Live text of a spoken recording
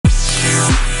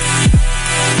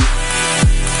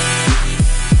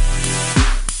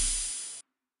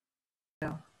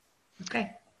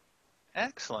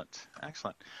Excellent,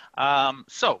 excellent.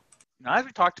 So now, as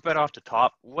we talked about off the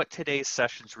top, what today's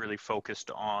session is really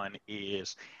focused on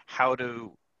is how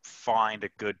to find a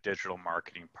good digital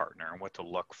marketing partner and what to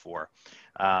look for.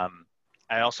 I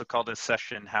also call this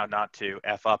session how not to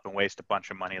F up and waste a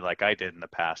bunch of money like I did in the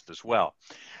past as well.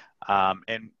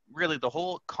 And really the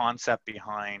whole concept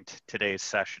behind today's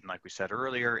session, like we said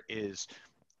earlier, is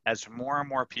as more and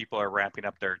more people are ramping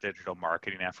up their digital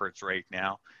marketing efforts right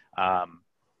now,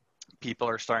 people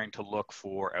are starting to look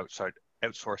for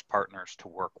outsourced partners to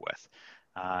work with.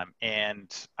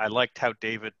 And I liked how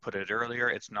David put it earlier.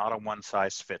 It's not a one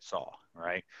size fits all,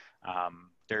 right?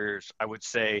 I would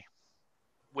say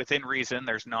within reason,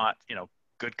 there's not,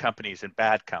 good companies and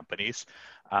bad companies.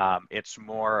 It's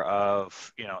more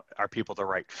of, are people the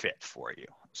right fit for you?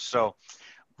 So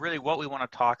really what we want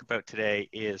to talk about today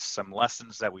is some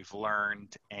lessons that we've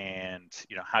learned and,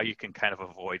 how you can kind of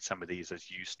avoid some of these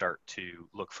as you start to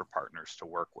look for partners to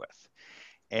work with.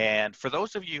 And for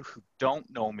those of you who don't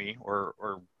know me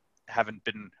or haven't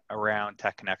been around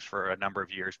TechConnex for a number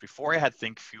of years, before I had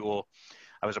ThinkFuel,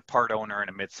 I was a part owner in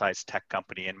a mid-sized tech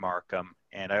company in Markham,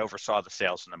 and I oversaw the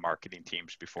sales and the marketing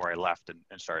teams before I left and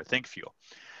started ThinkFuel.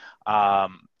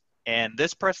 And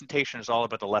this presentation is all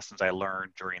about the lessons I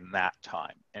learned during that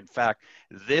time. In fact,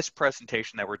 this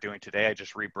presentation that we're doing today, I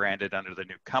just rebranded under the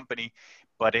new company,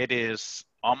 but it is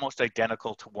almost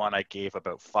identical to one I gave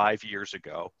about 5 years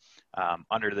ago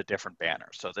under the different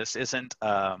banners. So this isn't,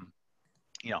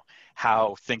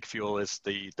 how ThinkFuel is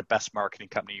the best marketing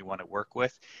company you want to work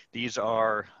with. These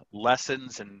are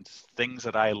lessons and things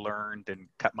that I learned and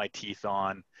cut my teeth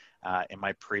on in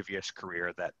my previous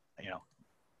career that,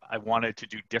 I wanted to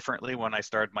do differently when I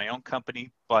started my own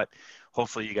company, but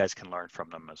hopefully you guys can learn from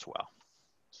them as well.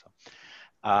 So,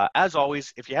 as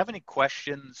always, if you have any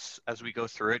questions as we go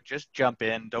through it, just jump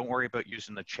in. Don't worry about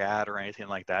using the chat or anything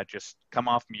like that. Just come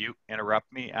off mute,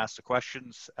 interrupt me, ask the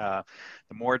questions. The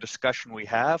more discussion we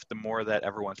have, the more that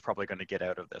everyone's probably going to get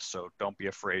out of this. So don't be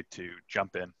afraid to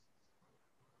jump in.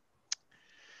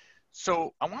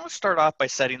 So I want to start off by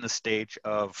setting the stage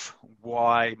of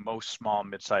why most small and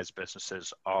mid-sized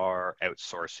businesses are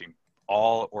outsourcing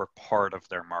all or part of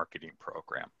their marketing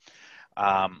program.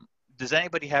 Does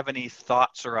anybody have any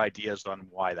thoughts or ideas on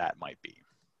why that might be?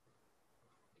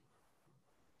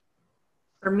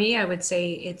 For me, I would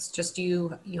say it's just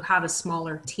you have a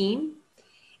smaller team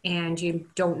and you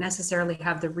don't necessarily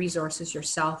have the resources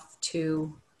yourself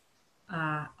to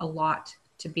allot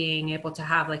to being able to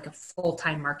have like a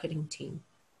full-time marketing team.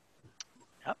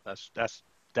 Yep,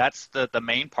 that's the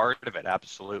main part of it,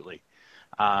 absolutely.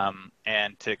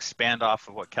 And to expand off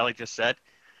of what Kelly just said,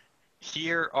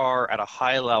 here are at a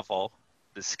high level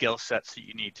the skill sets that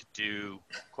you need to do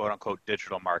quote unquote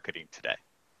digital marketing today,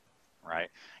 right?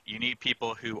 You need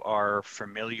people who are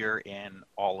familiar in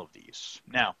all of these.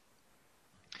 Now,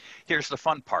 here's the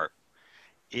fun part.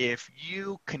 If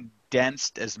you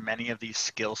condensed as many of these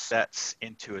skill sets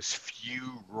into as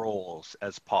few roles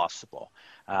as possible,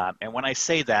 and when I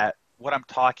say that, what I'm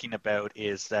talking about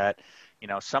is that,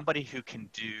 somebody who can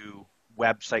do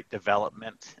website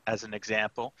development, as an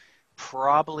example,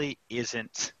 probably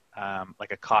isn't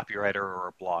like a copywriter or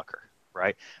a blogger,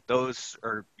 right? Those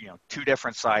are, two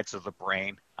different sides of the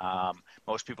brain.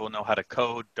 Most people know how to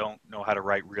code, don't know how to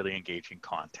write really engaging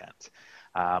content.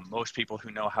 Most people who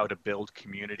know how to build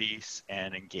communities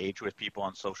and engage with people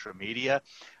on social media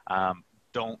aren't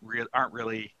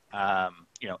really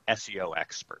SEO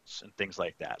experts and things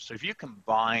like that. So if you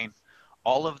combine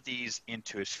all of these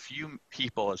into as few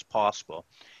people as possible,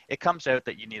 it comes out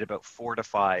that you need about 4 to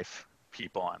 5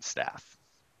 people on staff.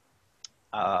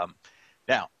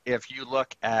 Now, if you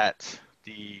look at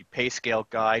the pay scale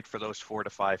guide for those 4 to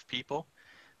 5 people,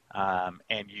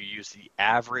 and you use the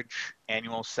average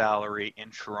annual salary in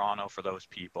Toronto for those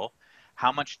people,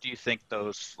 how much do you think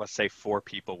those, let's say, 4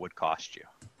 people would cost you?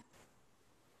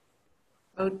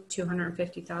 About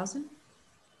 $250,000.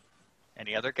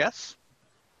 Any other guess?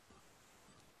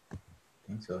 I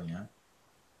think so, yeah.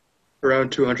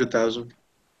 Around 200,000.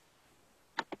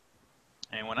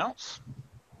 Anyone else?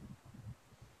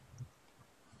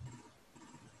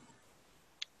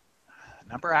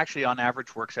 Number actually on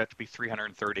average works out to be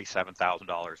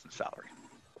 $337,000 in salary.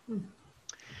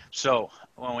 So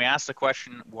when we ask the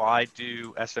question, why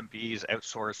do SMBs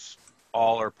outsource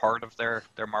all or part of their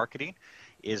marketing,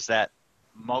 is that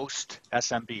most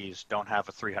SMBs don't have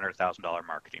a $300,000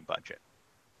 marketing budget,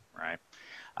 right?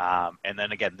 And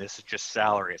then again, this is just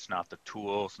salary. It's not the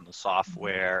tools and the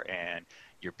software and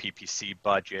your PPC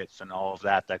budgets and all of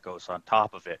that goes on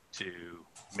top of it to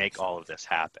make all of this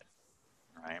happen,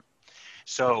 right?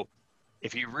 So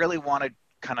if you really want to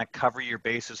kind of cover your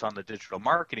bases on the digital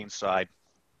marketing side,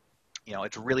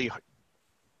 it's really,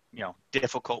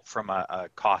 difficult from a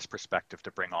cost perspective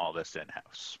to bring all this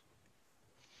in-house.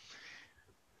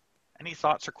 Any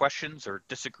thoughts or questions or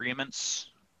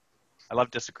disagreements? I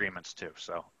love disagreements too.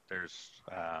 So there's,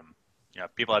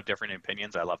 if people have different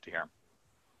opinions, I love to hear them.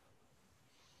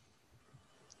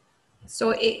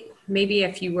 So maybe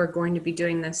if you were going to be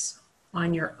doing this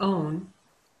on your own,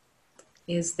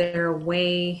 is there a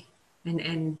way,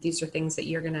 and these are things that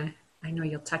I know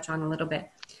you'll touch on a little bit.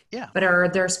 Yeah. But are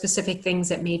there specific things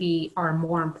that maybe are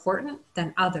more important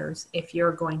than others if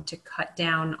you're going to cut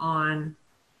down on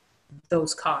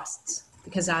those costs?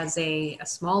 Because as a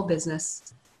small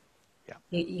business,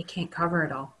 you can't cover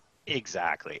it all.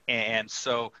 Exactly. And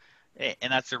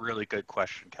that's a really good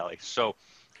question, Kelly. So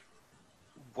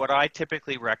what I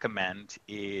typically recommend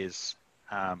is,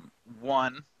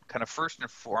 one, kind of first and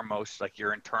foremost, like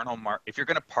your internal if you're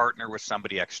going to partner with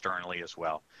somebody externally as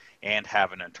well and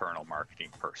have an internal marketing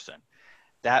person,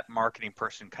 that marketing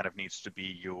person kind of needs to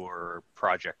be your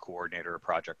project coordinator or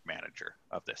project manager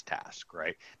of this task,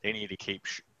 right? They need to keep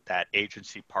that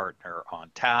agency partner on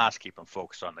task, keep them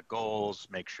focused on the goals,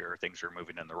 make sure things are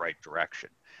moving in the right direction.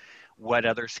 What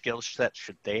other skill sets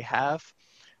should they have?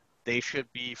 They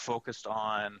should be focused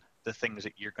on the things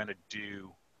that you're going to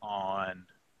do on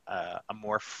a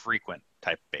more frequent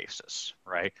type basis,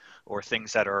 right? Or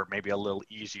things that are maybe a little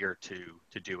easier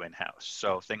to do in-house.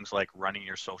 So things like running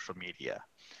your social media,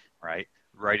 right?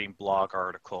 Writing blog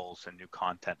articles and new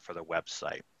content for the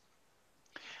website.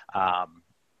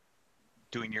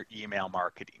 Doing your email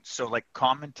marketing. So like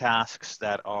common tasks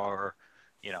that are,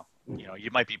 you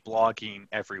might be blogging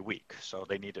every week. So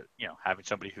they need to, having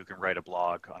somebody who can write a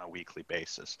blog on a weekly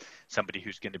basis, somebody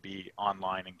who's going to be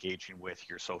online engaging with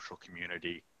your social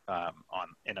community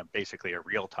in basically a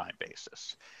real-time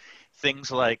basis.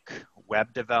 Things like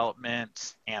web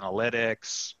development,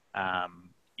 analytics,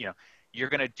 you're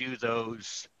going to do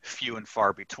those few and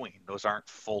far between. Those aren't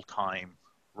full-time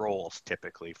roles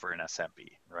typically for an SMB,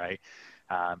 right?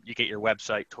 You get your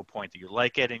website to a point that you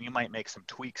like it, and you might make some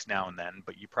tweaks now and then,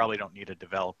 but you probably don't need a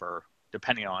developer,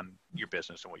 depending on your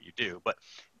business and what you do, but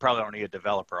you probably don't need a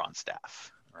developer on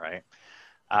staff, right?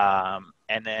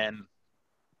 And then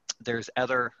there's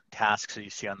other tasks that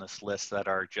you see on this list that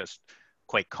are just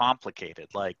quite complicated,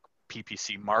 like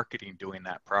PPC marketing, doing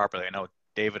that properly. I know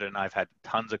David and I have had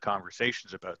tons of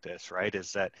conversations about this, right?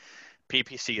 Is that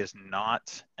PPC is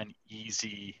not an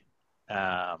easy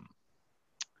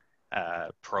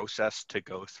process to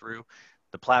go through.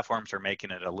 The platforms are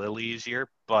making it a little easier,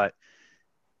 but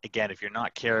again, if you're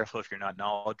not careful, if you're not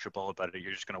knowledgeable about it,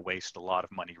 you're just going to waste a lot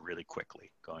of money really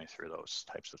quickly going through those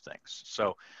types of things.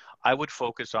 So I would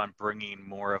focus on bringing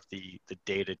more of the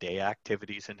day-to-day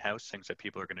activities in-house, things that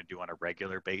people are going to do on a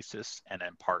regular basis, and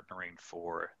then partnering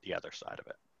for the other side of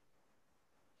it.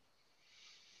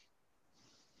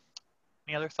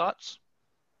 Any other thoughts?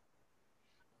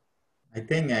 I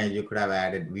think you could have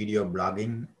added video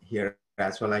blogging here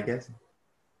as well, I guess.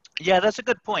 Yeah, that's a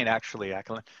good point, actually,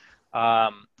 Ackland.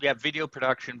 Yeah, video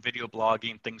production, video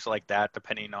blogging, things like that,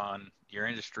 depending on your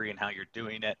industry and how you're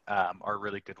doing it, are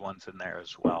really good ones in there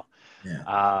as well.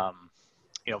 Yeah.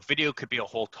 Video could be a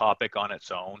whole topic on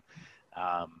its own,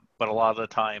 but a lot of the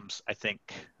times, I think,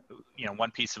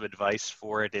 one piece of advice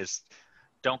for it is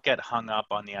don't get hung up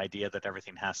on the idea that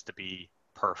everything has to be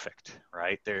perfect,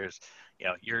 right? There's,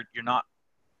 you're not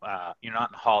in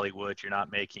Hollywood, you're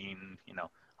not making,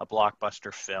 a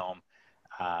blockbuster film.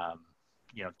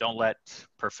 Don't let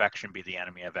perfection be the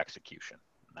enemy of execution.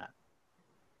 Matt.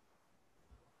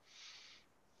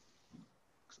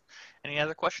 Any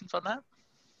other questions on that?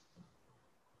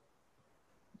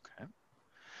 Okay.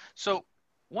 So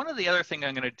one of the other things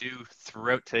I'm going to do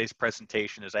throughout today's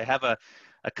presentation is I have a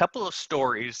couple of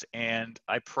stories, and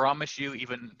I promise you,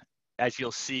 even as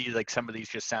you'll see, like some of these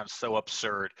just sound so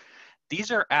absurd. These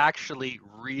are actually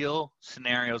real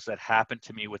scenarios that happened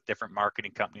to me with different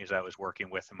marketing companies I was working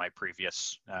with in my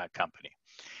previous company.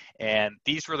 And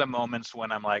these were the moments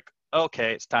when I'm like,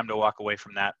 okay, it's time to walk away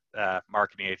from that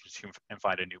marketing agency and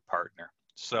find a new partner.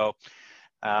 So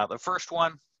the first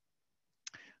one,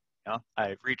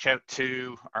 I reach out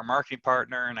to our marketing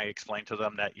partner and I explain to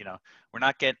them that, we're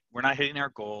not hitting our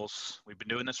goals. We've been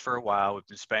doing this for a while. We've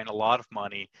been spending a lot of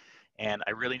money. And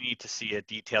I really need to see a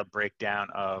detailed breakdown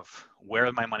of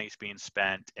where my money is being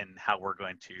spent and how we're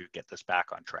going to get this back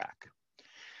on track.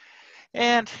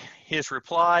 And his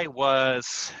reply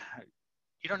was,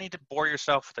 you don't need to bore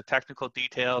yourself with the technical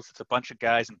details. It's a bunch of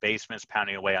guys in basements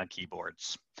pounding away on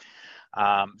keyboards.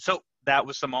 So that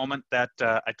was the moment that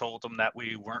I told them that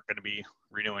we weren't going to be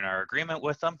renewing our agreement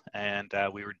with them, and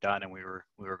we were done, and we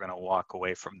were going to walk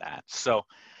away from that. So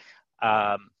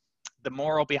the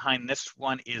moral behind this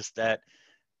one is that,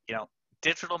 you know,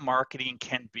 digital marketing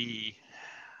can be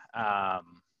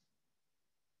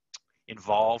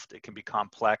involved. It can be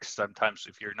complex. Sometimes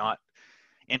if you're not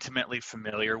intimately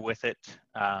familiar with it,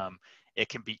 it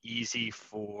can be easy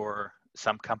for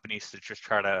some companies to just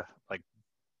try to like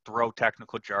throw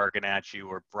technical jargon at you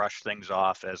or brush things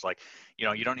off as like, you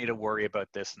know, you don't need to worry about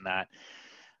this and that.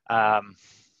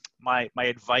 My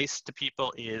advice to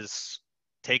people is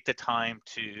take the time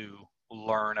to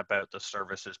learn about the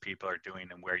services people are doing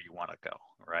and where you want to go,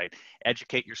 right?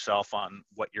 Educate yourself on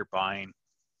what you're buying.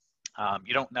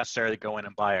 You don't necessarily go in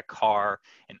and buy a car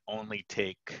and only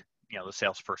take, you know, the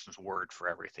salesperson's word for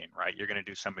everything, right? You're going to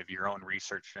do some of your own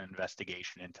research and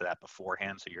investigation into that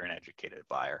beforehand, so you're an educated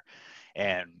buyer.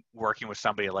 And working with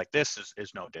somebody like this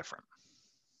is no different.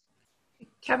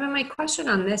 Kevin, my question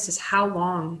on this is how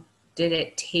long did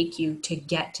it take you to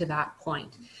get to that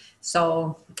point?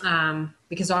 So,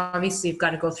 because obviously you've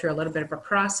got to go through a little bit of a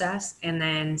process and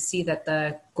then see that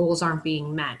the goals aren't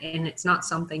being met. And it's not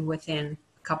something within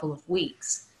a couple of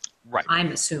weeks, Right.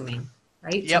 I'm assuming,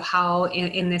 right? Yep. So how,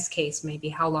 in this case, maybe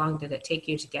how long did it take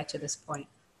you to get to this point?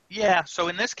 Yeah, so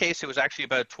in this case, it was actually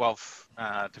about a 12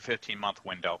 to 15 month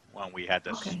window when we had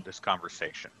this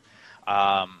conversation.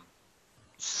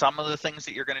 Some of the things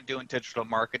that you're going to do in digital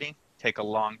marketing take a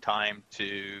long time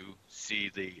to see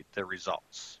the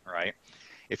results, right?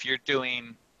 If you're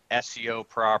doing SEO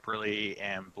properly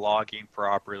and blogging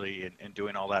properly and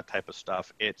doing all that type of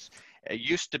stuff, it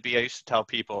used to be, I used to tell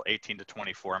people 18 to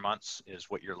 24 months is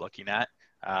what you're looking at,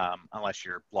 unless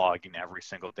you're blogging every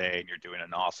single day and you're doing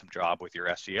an awesome job with your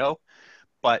SEO.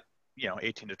 But, you know,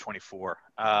 18 to 24.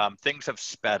 Things have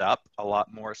sped up a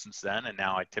lot more since then, and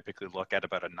now I typically look at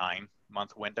about a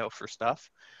 9-month window for stuff.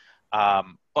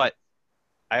 But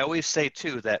I always say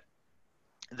too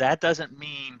that doesn't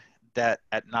mean that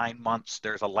at 9 months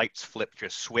there's a lights flip,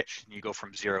 just switch and you go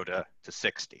from 0 to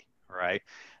 60, right?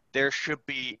 There should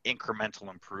be incremental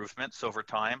improvements over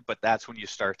time, but that's when you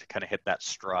start to kind of hit that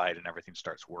stride and everything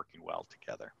starts working well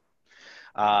together.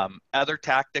 Other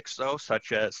tactics though,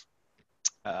 such as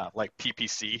like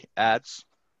PPC ads,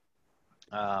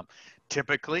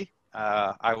 typically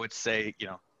I would say, you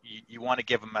know, you want to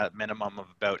give them a minimum of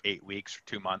about 8 weeks or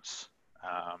 2 months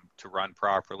to run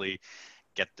properly,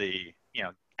 get the, you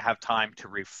know, have time to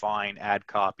refine ad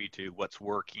copy to what's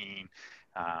working,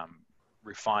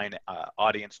 refine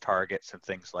audience targets and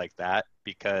things like that.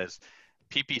 Because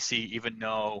PPC, even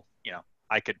though, you know,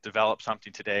 I could develop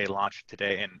something today, launch it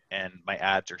today, and my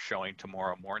ads are showing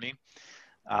tomorrow morning,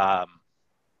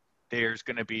 there's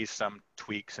going to be some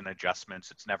tweaks and adjustments.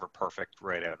 It's never perfect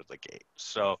right out of the gate.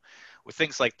 So with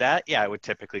things like that, yeah, I would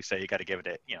typically say you got to give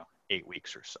it, you know, 8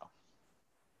 weeks or so.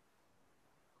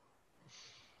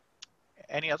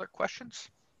 Any other questions?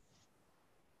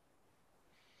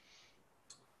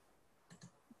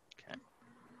 Okay.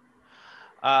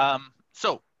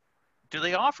 So do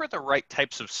they offer the right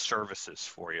types of services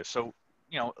for you? So,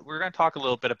 you know, we're going to talk a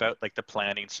little bit about like the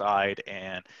planning side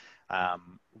and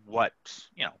what,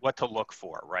 you know, what to look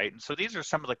for, right? And so these are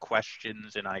some of the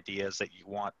questions and ideas that you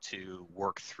want to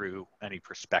work through any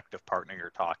prospective partner you're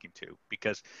talking to,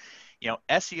 because, you know,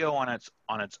 SEO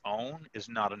on its own is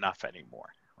not enough anymore,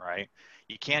 right?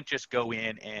 You can't just go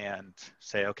in and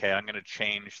say, okay, I'm going to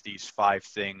change these 5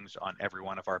 things on every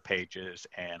one of our pages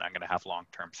and I'm going to have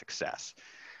long-term success.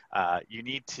 You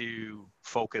need to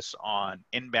focus on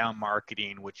inbound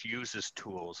marketing, which uses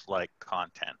tools like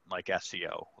content, like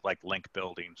SEO, like link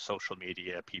building, social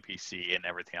media, PPC, and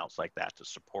everything else like that to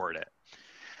support it.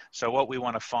 So what we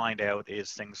want to find out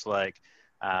is things like,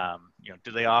 you know,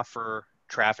 do they offer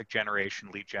traffic generation,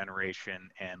 lead generation,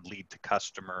 and lead to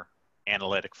customer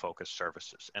analytic focused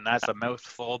services? And that's a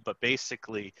mouthful, but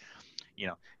basically, you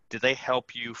know, do they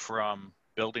help you from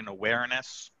building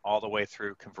awareness all the way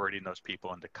through converting those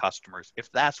people into customers,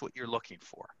 if that's what you're looking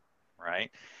for,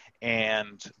 right?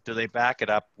 And do they back it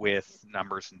up with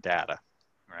numbers and data,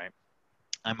 right?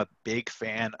 I'm a big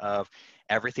fan of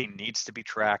everything needs to be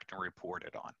tracked and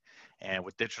reported on. And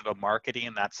with digital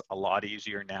marketing, that's a lot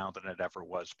easier now than it ever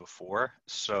was before.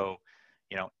 So,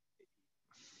 you know,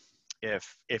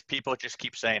 if people just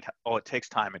keep saying, oh, it takes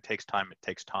time, it takes time, it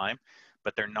takes time,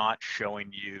 but they're not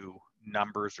showing you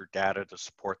numbers or data to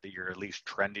support that you're at least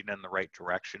trending in the right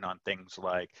direction on things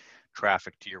like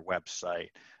traffic to your website,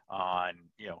 on,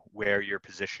 you know, where you're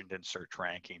positioned in search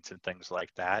rankings and things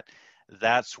like that,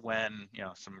 that's when, you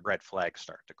know, some red flags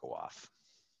start to go off.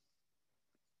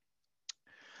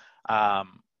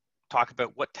 talk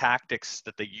about what tactics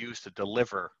that they use to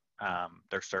deliver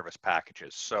their service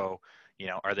packages. So,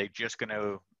 are they just going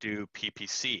to do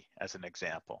PPC as an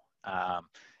example?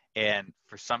 And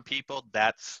for some people,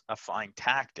 that's a fine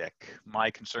tactic. My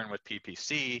concern with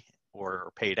PPC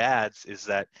or paid ads is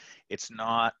that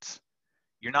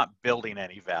you're not building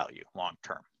any value long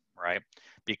term, right?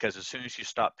 Because as soon as you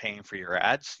stop paying for your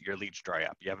ads, your leads dry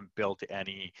up. You haven't built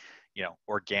any,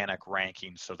 organic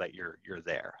ranking so that you're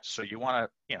there. So you want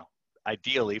to,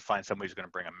 ideally find somebody who's going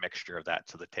to bring a mixture of that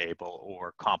to the table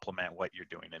or complement what you're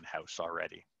doing in-house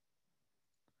already.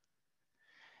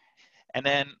 And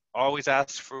then always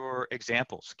ask for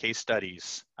examples, case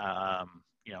studies,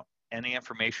 any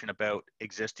information about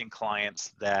existing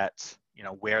clients that,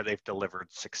 where they've delivered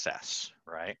success,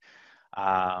 right?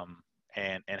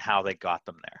 And how they got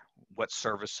them there. What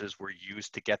services were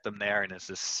used to get them there, and is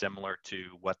this similar to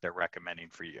what they're recommending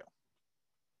for you?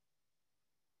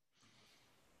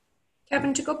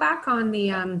 Kevin, to go back on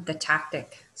the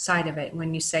tactic side of it,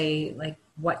 when you say like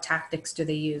what tactics do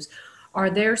they use, are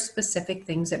there specific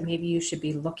things that maybe you should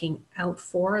be looking out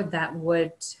for that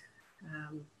would,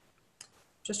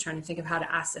 just trying to think of how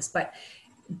to ask this, but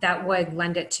that would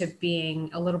lend it to being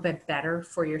a little bit better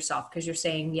for yourself? Because you're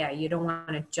saying, yeah, you don't want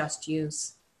to just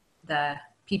use the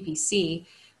PPC.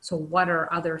 So what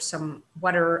are other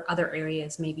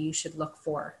areas maybe you should look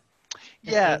for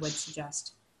that they would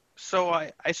suggest? So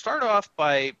I start off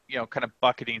by, kind of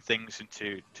bucketing things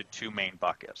into two main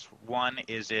buckets. One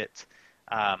is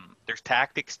there's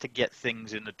tactics to get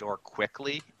things in the door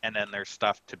quickly, and then there's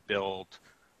stuff to build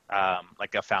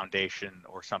like a foundation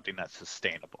or something that's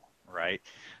sustainable, right?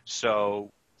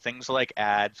 So things like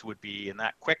ads would be in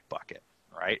that quick bucket,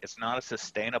 right? It's not a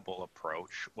sustainable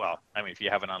approach. Well, I mean, if you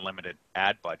have an unlimited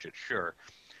ad budget, sure,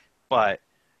 but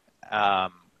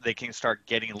they can start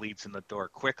getting leads in the door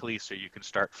quickly so you can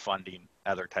start funding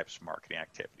other types of marketing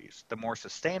activities. The more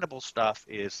sustainable stuff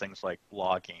is things like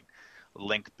blogging,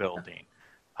 link building,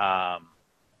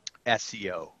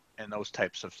 SEO, and those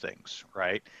types of things,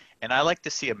 right? And I like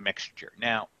to see a mixture.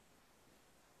 Now,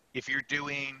 if you're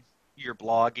doing your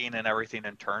blogging and everything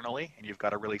internally and you've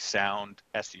got a really sound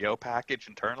SEO package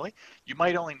internally, you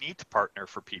might only need to partner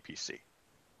for PPC,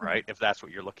 right? If that's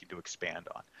what you're looking to expand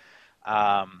on.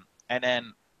 And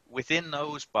then within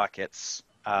those buckets,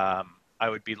 I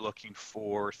would be looking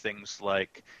for things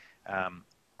like,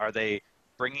 are they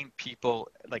bringing people,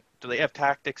 like, do they have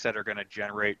tactics that are going to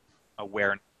generate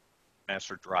awareness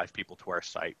or drive people to our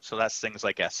site? So that's things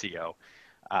like SEO,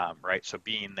 right? So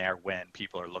being there when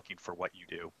people are looking for what you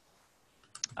do.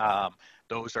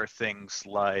 Those are things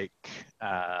like,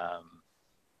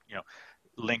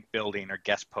 link building or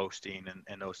guest posting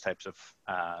and those types of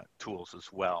tools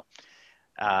as well.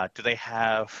 Do they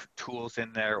have tools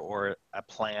in there or a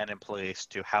plan in place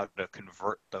to how to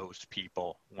convert those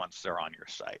people once they're on your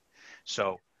site?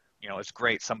 So, it's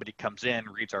great. Somebody comes in,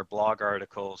 reads our blog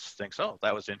articles, thinks, oh,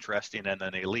 that was interesting, and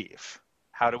then they leave.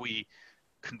 How do we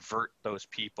convert those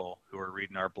people who are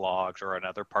reading our blogs or on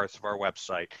other parts of our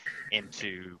website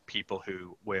into people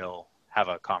who will have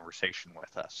a conversation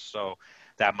with us? So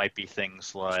that might be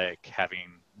things like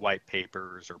having white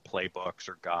papers or playbooks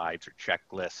or guides or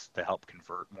checklists to help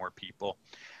convert more people.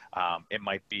 It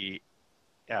might be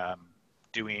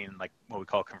doing like what we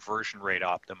call conversion rate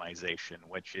optimization,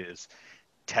 which is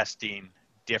testing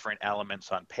different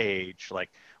elements on page, like,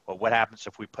 well, what happens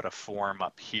if we put a form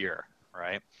up here,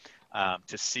 right?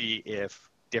 To see if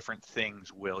different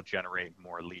things will generate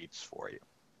more leads for you.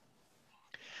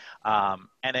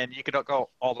 And then you could go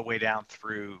all the way down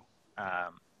through,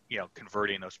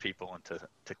 converting those people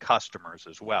into customers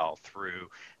as well through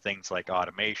things like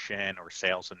automation or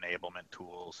sales enablement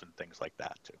tools and things like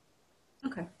that too.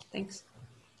 Okay, thanks.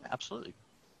 Absolutely.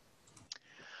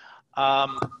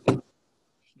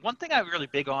 One thing I'm really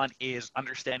big on is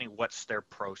understanding what's their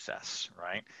process,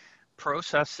 right?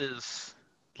 Processes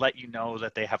let you know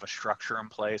that they have a structure in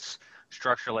place.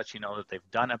 Structure lets you know that they've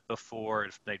done it before.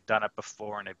 If they've done it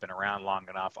before and they've been around long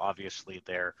enough, obviously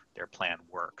their plan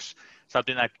works.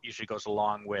 Something that usually goes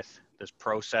along with this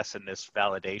process and this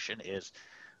validation is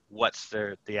what's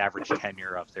the average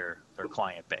tenure of their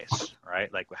client base,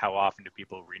 right? Like how often do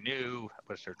people renew?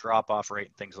 What's their drop-off rate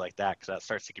and things like that, because that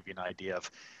starts to give you an idea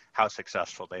of how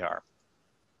successful they are.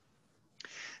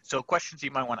 So questions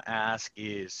you might want to ask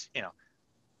is,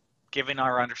 given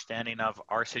our understanding of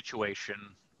our situation,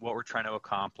 what we're trying to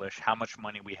accomplish, how much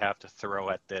money we have to throw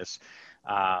at this,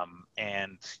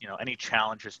 and any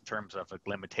challenges in terms of like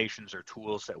limitations or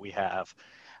tools that we have.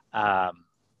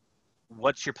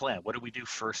 What's your plan? What do we do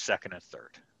first, second, and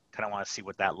third? Kind of want to see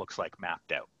what that looks like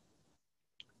mapped out.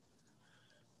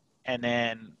 And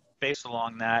then based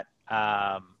along that,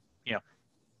 you know,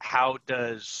 how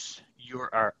does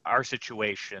our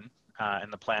situation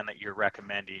and the plan that you're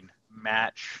recommending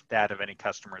match that of any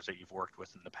customers that you've worked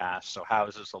with in the past? So how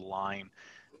does this align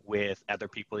with other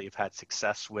people that you've had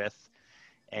success with?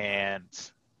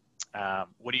 And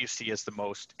what do you see as the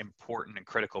most important and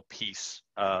critical piece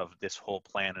of this whole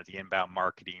plan of the inbound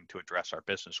marketing to address our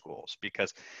business goals?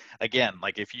 Because again,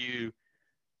 like if you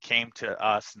came to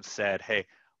us and said, hey,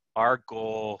 our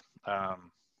goal,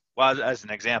 well, as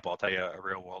an example, I'll tell you a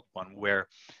real world one where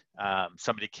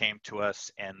somebody came to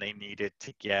us and they needed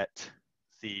to get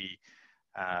the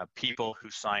people who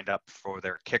signed up for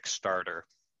their Kickstarter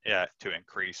to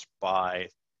increase by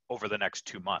over the next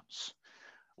 2 months.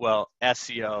 Well,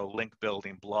 SEO, link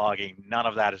building, blogging, none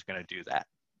of that is going to do that.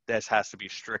 This has to be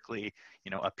strictly,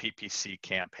 a PPC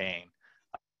campaign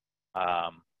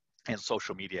and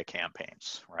social media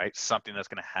campaigns, right? Something that's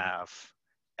going to have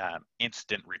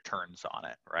instant returns on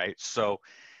it, right? So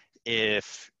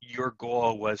if your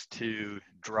goal was to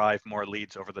drive more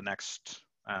leads over the next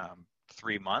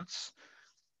 3 months,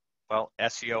 well,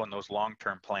 SEO and those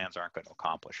long-term plans aren't going to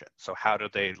accomplish it. So how do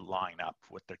they line up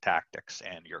with their tactics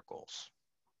and your goals?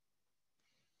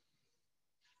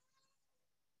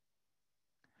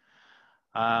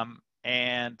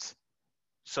 And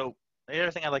so the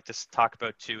other thing I'd like to talk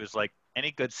about too is like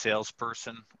any good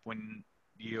salesperson, when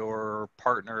your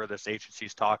partner or this agency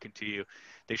is talking to you,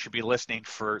 they should be listening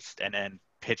first and then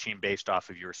pitching based off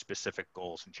of your specific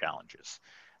goals and challenges.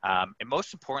 And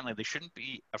most importantly, they shouldn't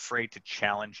be afraid to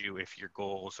challenge you if your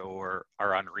goals are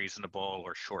unreasonable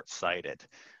or short-sighted.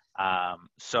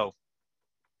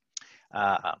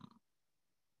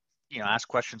 Ask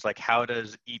questions like, how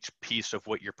does each piece of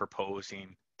what you're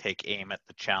proposing take aim at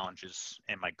the challenges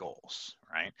and my goals,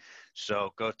 right?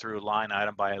 So go through line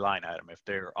item by line item. If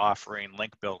they're offering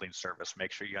link building service,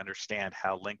 make sure you understand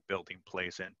how link building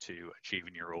plays into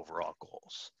achieving your overall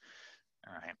goals,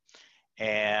 all right?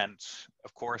 And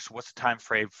of course, what's the time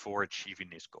frame for achieving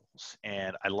these goals?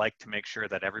 And I like to make sure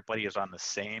that everybody is on the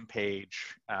same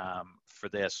page for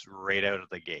this right out of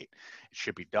the gate. It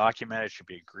should be documented, it should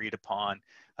be agreed upon.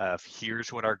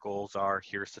 Here's what our goals are,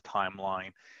 here's the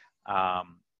timeline,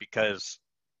 because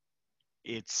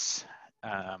it's,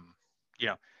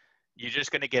 you're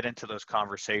just going to get into those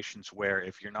conversations where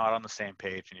if you're not on the same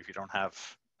page and if you don't have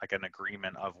like an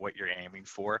agreement of what you're aiming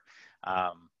for,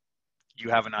 you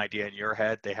have an idea in your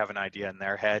head, they have an idea in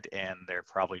their head, and they're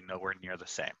probably nowhere near the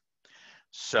same.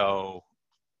 So,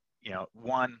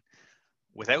 one,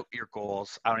 without your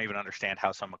goals, I don't even understand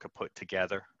how someone could put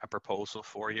together a proposal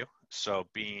for you. So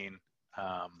being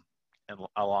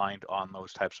aligned on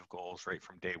those types of goals right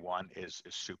from day one is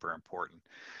super important.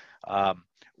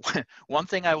 One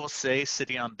thing I will say,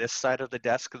 sitting on this side of the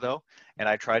desk though, and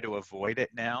I try to avoid it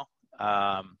now,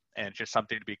 and just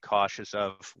something to be cautious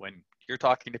of when you're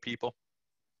talking to people,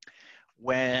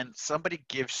 when somebody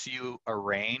gives you a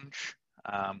range,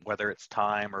 whether it's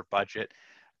time or budget,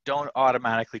 don't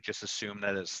automatically just assume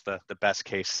that it's the best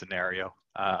case scenario.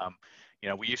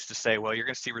 We used to say, well, you're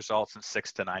going to see results in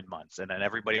 6 to 9 months, and then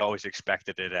everybody always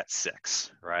expected it at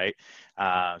 6, right?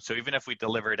 So even if we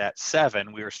delivered at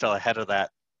 7, we were still ahead of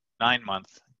that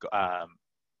 9-month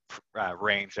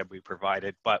range that we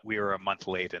provided, but we were a month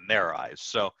late in their eyes.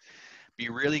 So be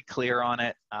really clear on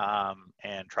it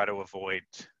and try to avoid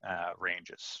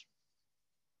ranges.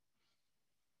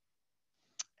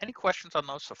 Any questions on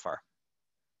those so far?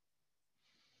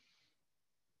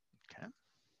 Okay.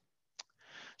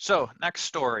 So next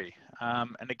story.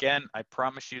 And again, I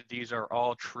promise you these are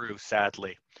all true,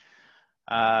 sadly.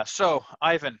 So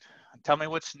Ivan, tell me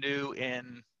what's new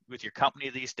with your company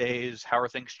these days. How are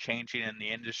things changing in the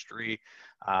industry?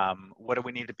 What do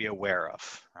we need to be aware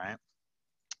of, right?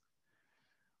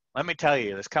 Let me tell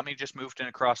you, this company just moved in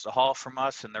across the hall from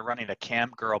us, and they're running a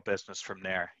cam girl business from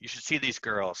there. You should see these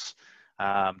girls.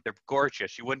 They're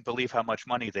gorgeous. You wouldn't believe how much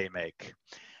money they make.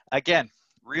 Again,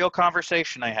 real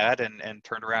conversation I had and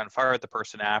turned around and fired the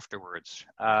person afterwards.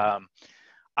 I'm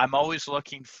always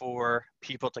looking for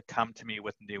people to come to me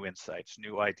with new insights,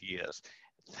 new ideas,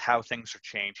 how things are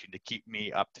changing to keep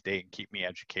me up to date and keep me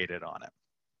educated on it.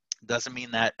 Doesn't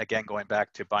mean that, again, going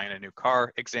back to buying a new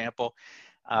car example,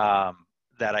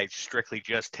 that I strictly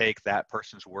just take that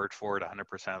person's word for it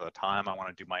 100% of the time. I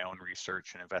want to do my own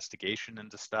research and investigation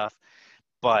into stuff.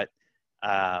 But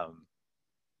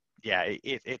yeah,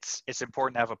 it's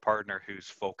important to have a partner who's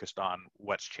focused on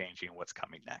what's changing, what's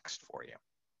coming next for you.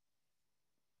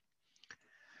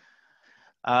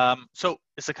 So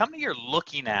is the company you're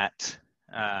looking at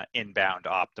inbound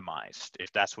optimized,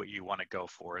 if that's what you want to go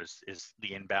for, is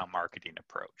the inbound marketing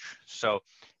approach? So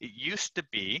it used to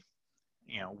be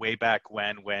way back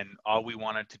when all we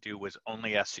wanted to do was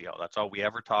only SEO. That's all we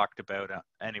ever talked about.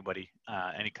 Any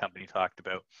company talked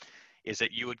about, is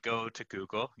that you would go to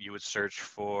Google, you would search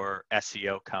for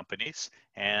SEO companies,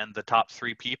 and the top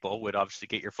 3 people would obviously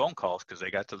get your phone calls because they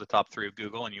got to the top 3 of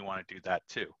Google, and you want to do that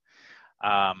too.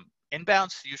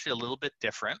 Inbound's usually a little bit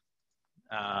different.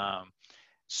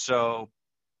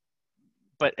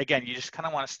 But again, you just kind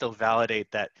of want to still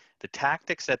validate that the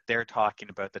tactics that they're talking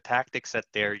about, the tactics that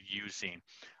they're using,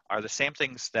 are the same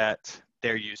things that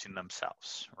they're using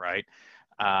themselves, right?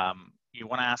 You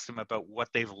want to ask them about what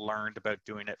they've learned about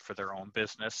doing it for their own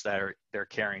business that they're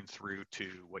carrying through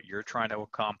to what you're trying to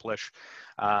accomplish.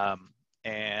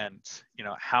 And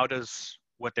how does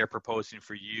what they're proposing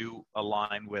for you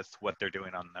align with what they're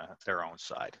doing on their own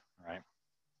side, right?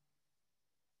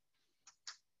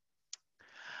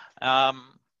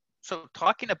 So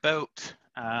talking about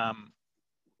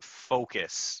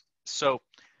focus. So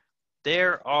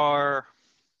there are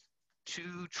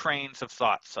 2 trains of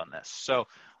thoughts on this. So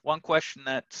one question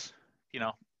that you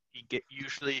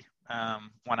usually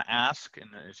want to ask,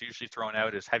 and is usually thrown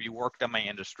out, is, have you worked on my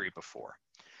industry before?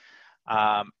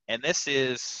 And this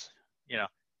is,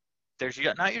 there's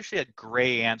not usually a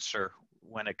gray answer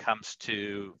when it comes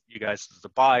to you guys as the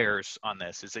buyers on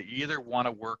this. Is that you either want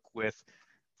to work with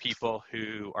people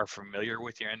who are familiar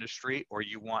with your industry, or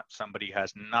you want somebody who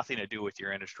has nothing to do with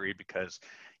your industry, because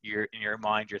in your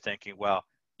mind you're thinking, well,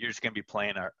 you're just going to be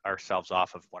playing ourselves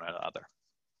off of one another.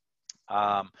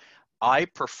 I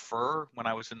prefer, when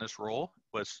I was in this role,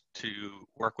 was to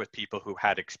work with people who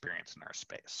had experience in our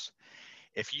space.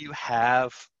 If you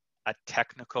have a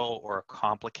technical or a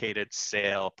complicated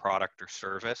sale, product, or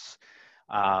service,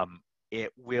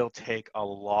 it will take a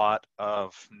lot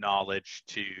of knowledge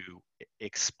to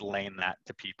explain that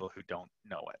to people who don't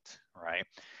know it, right?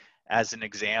 As an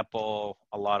example,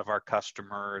 a lot of our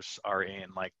customers are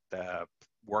in like the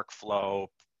workflow,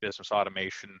 business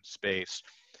automation space,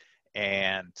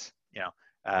 and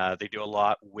they do a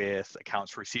lot with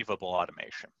accounts receivable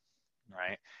automation,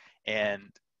 right? And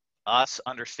us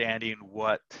understanding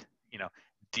what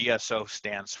DSO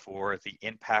stands for, the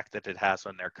impact that it has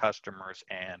on their customers,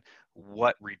 and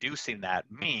what reducing that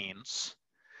means,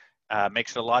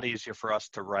 makes it a lot easier for us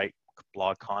to write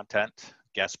blog content,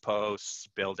 guest posts,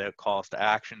 build out calls to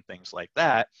action, things like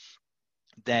that,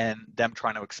 than them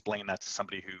trying to explain that to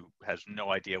somebody who has no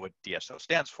idea what DSO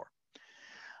stands for.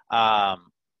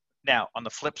 Now, on the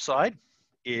flip side,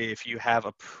 if you have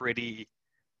a pretty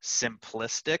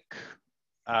simplistic,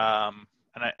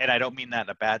 and I don't mean that in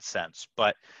a bad sense,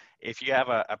 but if you have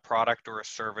a product or a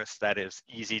service that is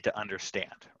easy to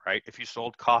understand, right? If you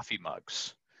sold coffee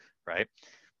mugs, right?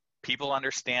 People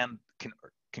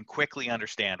can quickly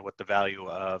understand what the value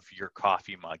of your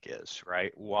coffee mug is,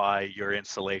 right? Why your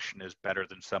insulation is better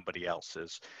than somebody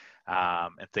else's,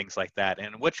 and things like that.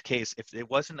 And in which case, if it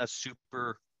wasn't a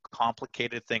super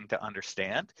complicated thing to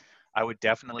understand, I would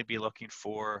definitely be looking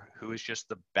for who is just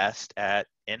the best at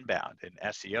inbound and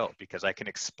SEO, because I can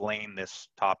explain this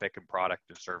topic and product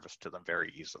and service to them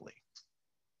very easily.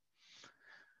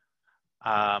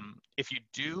 If you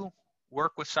do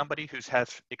work with somebody who's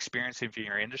has experience in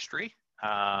your industry,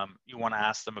 you want to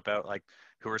ask them about like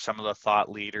who are some of the thought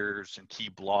leaders and key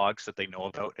blogs that they know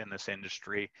about in this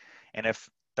industry. And if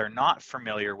they're not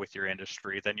familiar with your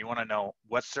industry, then you want to know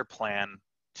what's their plan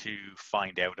to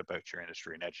find out about your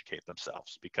industry and educate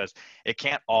themselves, because it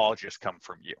can't all just come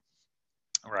from you,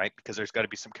 right? Because there's got to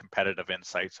be some competitive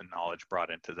insights and knowledge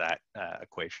brought into that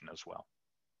equation as well.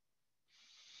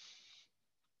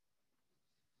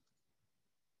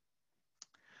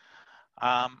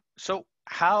 So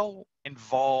how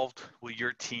involved will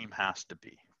your team has to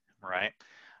be, right?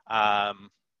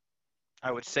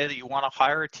 I would say that you want to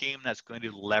hire a team that's going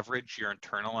to leverage your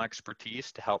internal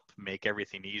expertise to help make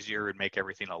everything easier and make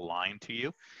everything aligned to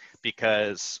you,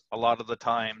 because a lot of the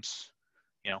times,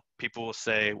 people will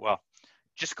say, well,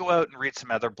 just go out and read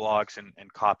some other blogs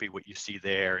and copy what you see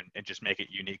there and just make it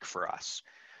unique for us.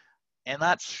 And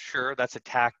that's a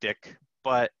tactic,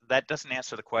 but that doesn't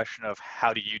answer the question of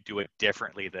how do you do it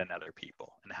differently than other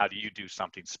people, and how do you do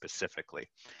something specifically.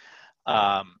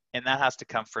 And that has to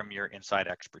come from your inside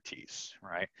expertise,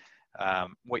 right?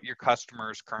 What your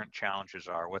customers' current challenges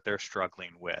are, what they're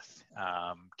struggling with,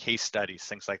 case studies,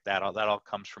 things like that. That all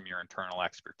comes from your internal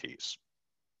expertise.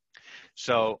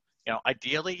 So,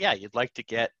 ideally, yeah, you'd like to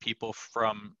get people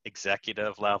from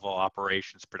executive level,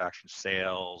 operations, production,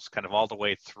 sales, kind of all the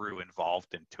way through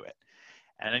involved into it.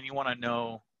 And then you want to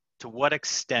know, to what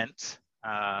extent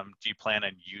do you plan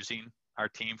on using our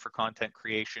team for content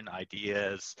creation,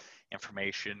 ideas,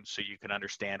 information, so you can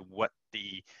understand what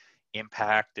the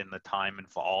impact and the time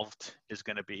involved is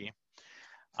going to be.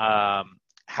 How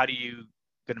do you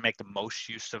going to make the most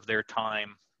use of their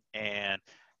time, and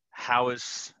how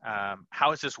has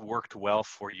this worked well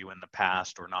for you in the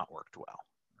past or not worked well,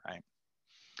 right?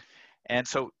 And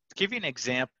so to give you an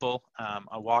example,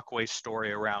 a walkaway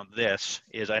story around this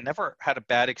is I never had a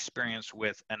bad experience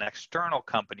with an external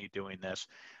company doing this,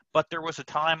 but there was a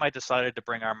time I decided to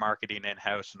bring our marketing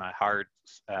in-house, and I hired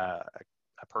a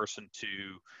person to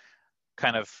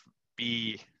kind of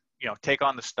be, take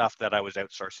on the stuff that I was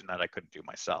outsourcing that I couldn't do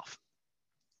myself.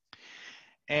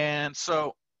 And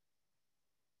so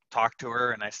talked to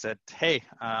her and I said, hey,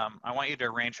 I want you to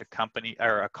arrange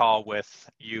a call with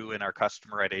you and our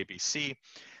customer at ABC.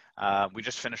 We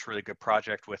just finished a really good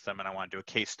project with them and I want to do a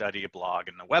case study, a blog,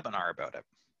 and a webinar about it.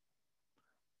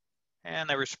 And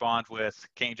they respond with,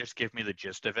 can you just give me the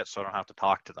gist of it so I don't have to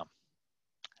talk to them?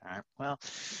 All right, well,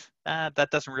 that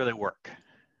doesn't really work.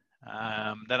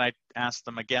 Then I asked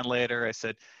them again later, I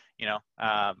said,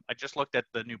 I just looked at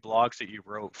the new blogs that you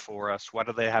wrote for us. Why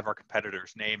do they have our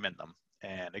competitor's name in them?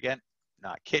 And again,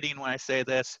 not kidding when I say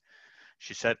this,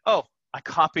 she said, oh, I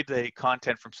copied the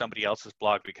content from somebody else's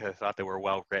blog because I thought they were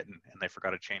well written and they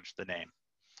forgot to change the name.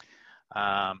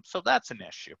 So that's an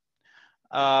issue.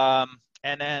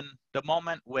 And then the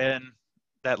moment when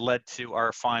that led to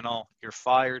our final "you're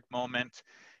fired" moment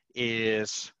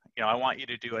is, I want you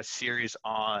to do a series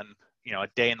on, a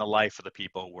day in the life of the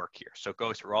people who work here. So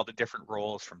go through all the different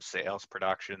roles from sales,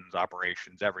 productions,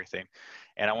 operations, everything.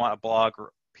 And I want a blog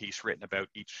piece written about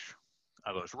each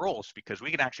of those roles because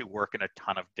we can actually work in a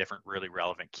ton of different really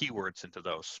relevant keywords into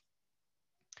those.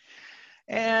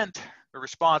 And the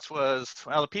response was,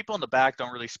 well, the people in the back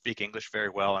don't really speak English very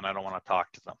well and I don't want to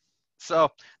talk to them. So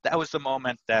that was the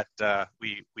moment that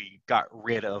we got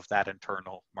rid of that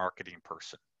internal marketing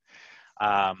person.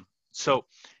 So,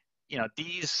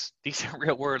 these are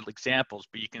real world examples,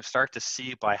 but you can start to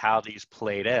see by how these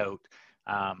played out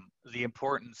the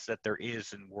importance that there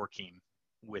is in working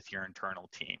with your internal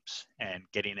teams and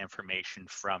getting information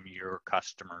from your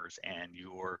customers and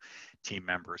your team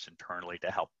members internally to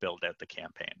help build out the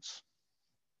campaigns.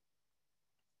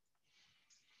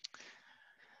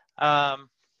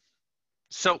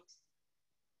 So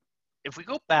if we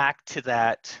go back to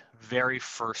that very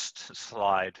first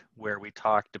slide where we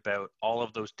talked about all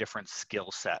of those different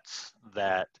skill sets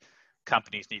that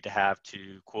companies need to have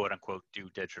to quote unquote do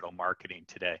digital marketing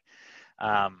today,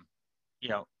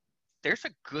 there's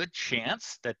a good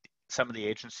chance that some of the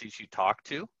agencies you talk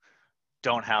to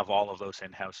don't have all of those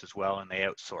in-house as well and they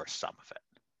outsource some of it,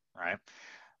 right?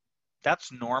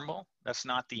 That's normal. That's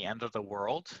not the end of the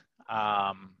world.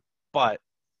 But,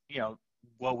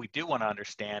 what we do want to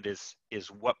understand is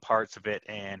what parts of it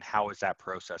and how is that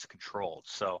process controlled?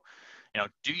 So,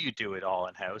 do you do it all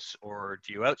in-house or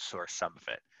do you outsource some of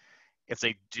it? If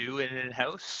they do it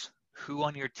in-house, who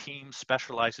on your team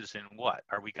specializes in what?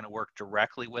 Are we going to work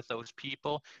directly with those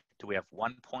people? Do we have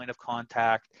one point of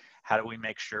contact? How do we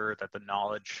make sure that the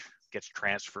knowledge gets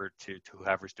transferred to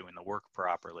whoever's doing the work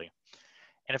properly?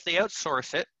 And if they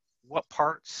outsource it, what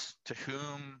parts, to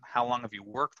whom, how long have you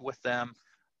worked with them?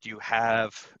 Do you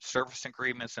have service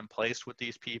agreements in place with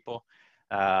these people?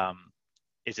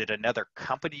 Is it another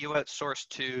company you outsource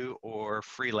to or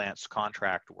freelance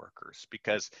contract workers?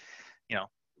 Because,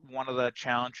 one of the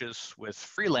challenges with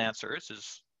freelancers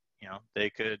is,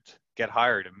 they could get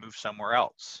hired and move somewhere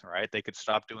else, right? They could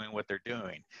stop doing what they're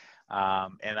doing.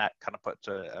 And that kind of puts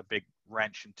a big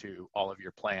wrench into all of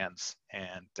your plans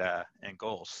and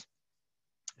goals.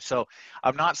 So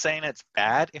I'm not saying it's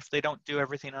bad if they don't do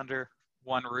everything under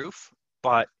one roof,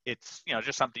 but it's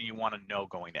just something you want to know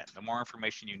going in. The more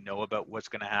information you know about what's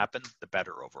going to happen, the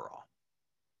better overall.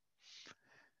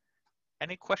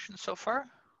 Any questions so far?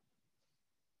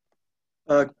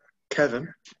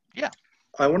 Kevin? Yeah.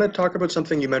 I want to talk about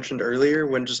something you mentioned earlier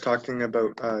when just talking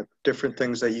about different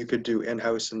things that you could do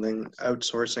in-house and then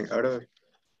outsourcing out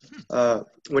of.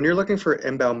 When you're looking for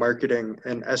inbound marketing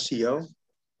and SEO,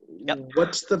 Yep.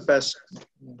 what's the best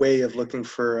way of looking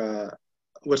for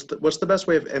what's the best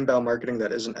way of inbound marketing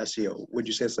that isn't SEO? Would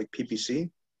you say it's like PPC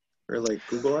or like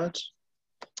Google Ads?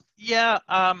 Yeah.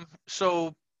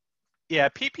 So yeah,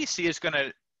 PPC is going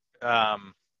to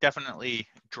definitely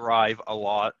drive a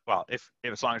lot. Well, if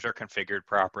as long as they're configured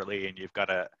properly and you've got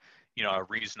a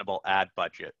reasonable ad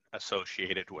budget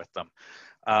associated with them.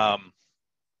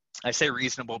 I say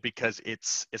reasonable because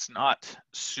it's not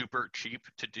super cheap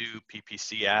to do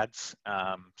PPC ads.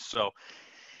 So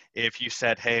if you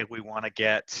said, hey, we want to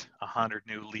get 100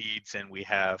 new leads and we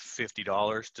have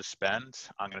 $50 to spend,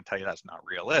 I'm going to tell you that's not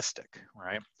realistic,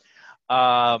 right?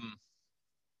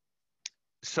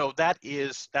 So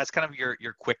that's kind of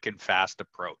your quick and fast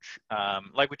approach.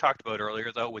 Like we talked about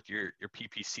earlier, though, with your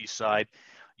PPC side,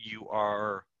 you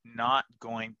are not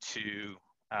going to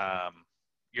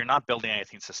you're not building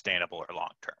anything sustainable or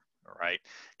long term, right?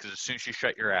 Because as soon as you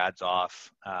shut your ads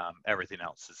off, everything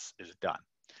else is done.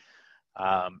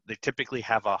 They typically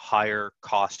have a higher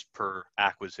cost per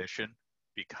acquisition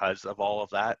because of all of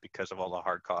that, because of all the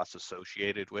hard costs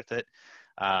associated with it,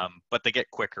 but they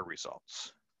get quicker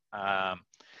results.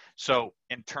 So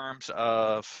in terms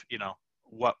of,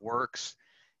 what works,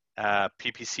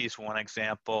 PPC is one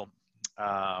example.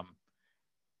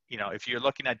 If you're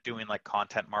looking at doing like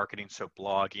content marketing, so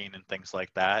blogging and things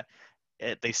like that,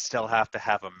 they still have to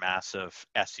have a massive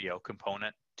SEO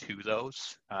component to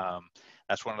those.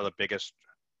 That's one of the biggest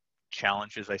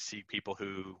challenges I see people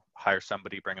who hire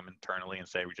somebody, bring them internally and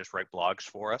say, we just write blogs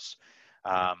for us.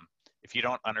 If you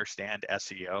don't understand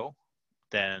SEO,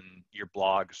 then your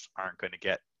blogs aren't going to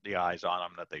get the eyes on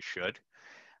them that they should.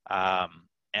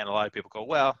 And a lot of people go,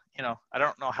 well, I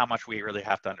don't know how much we really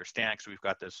have to understand because we've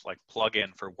got this like plugin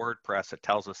for WordPress that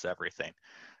tells us everything.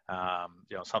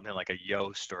 Something like a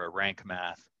Yoast or a Rank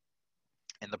Math.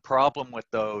 And the problem with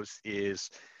those is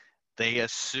they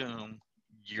assume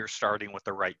you're starting with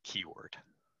the right keyword,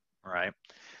 right?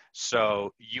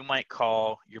 So you might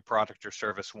call your product or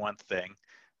service one thing.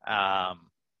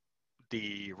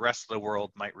 The rest of the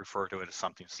world might refer to it as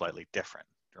something slightly different,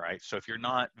 right? So if you're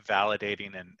not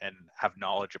validating and have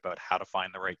knowledge about how to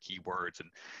find the right keywords and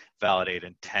validate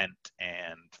intent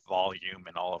and volume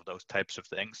and all of those types of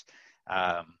things,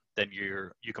 then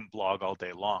you can blog all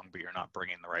day long, but you're not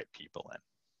bringing the right people in.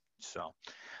 So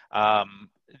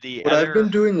what I've been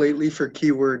doing lately for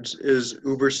keywords is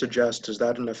Ubersuggest. Is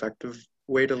that an effective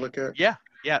way to look at? Yeah.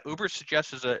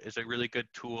 Ubersuggest is a really good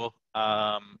tool.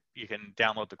 You can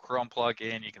download the Chrome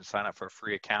plugin. You can sign up for a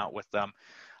free account with them,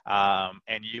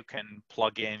 and you can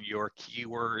plug in your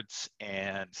keywords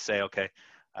and say, okay,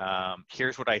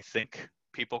 here's what I think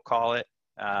people call it.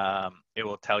 It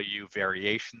will tell you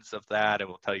variations of that. It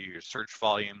will tell you your search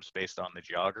volumes based on the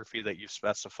geography that you've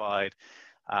specified.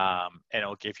 And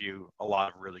it'll give you a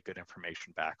lot of really good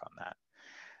information back on that.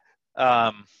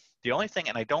 The only thing,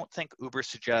 and I don't think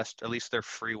Ubersuggest, at least their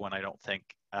free one, I don't think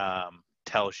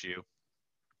tells you,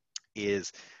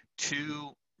 is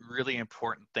two really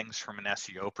important things from an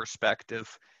SEO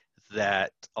perspective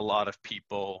that a lot of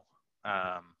people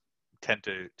tend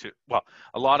to, well,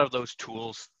 a lot of those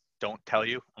tools don't tell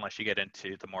you unless you get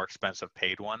into the more expensive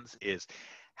paid ones, is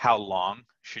how long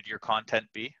should your content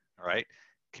be, right?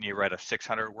 Can you write a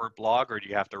 600-word blog or do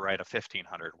you have to write a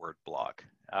 1,500-word blog?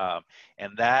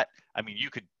 And that, you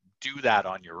could do that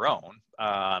on your own,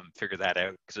 figure that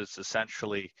out, because it's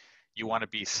essentially, you want to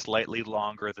be slightly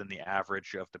longer than the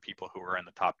average of the people who are in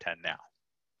the top 10 now.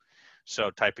 So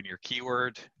type in your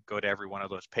keyword, go to every one of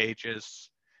those pages,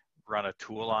 run a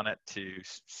tool on it to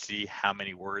see how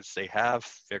many words they have,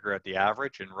 figure out the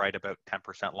average, and write about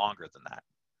 10% longer than that.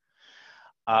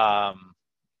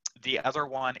 The other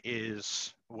one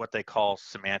is what they call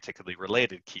semantically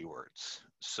related keywords.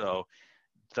 So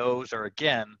those are,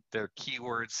 again, they're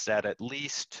keywords that at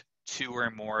least two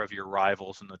or more of your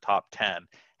rivals in the top 10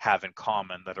 have in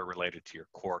common that are related to your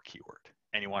core keyword.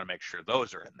 And you want to make sure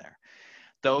those are in there.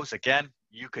 Those, again,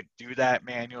 you could do that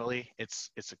manually.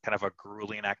 It's a kind of a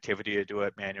grueling activity to do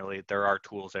it manually. There are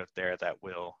tools out there that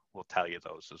will tell you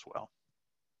those as well.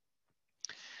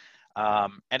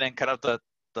 And then kind of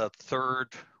the third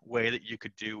way that you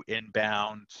could do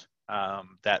inbound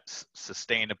that's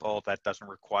sustainable, that doesn't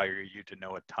require you to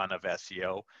know a ton of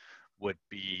SEO, would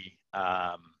be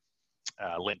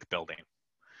link building.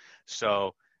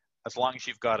 So as long as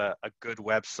you've got a good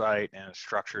website and it's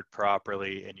structured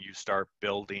properly and you start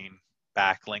building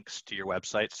backlinks to your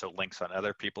website, so links on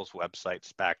other people's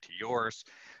websites back to yours,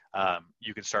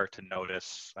 you can start to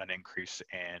notice an increase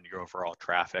in your overall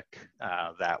traffic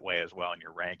that way as well in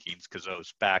your rankings, because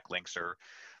those backlinks are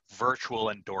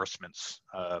virtual endorsements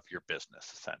of your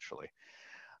business, essentially.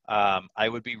 I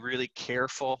would be really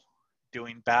careful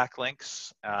doing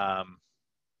backlinks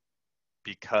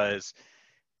because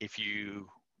if you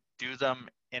do them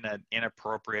in an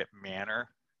inappropriate manner,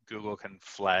 Google can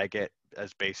flag it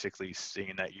as basically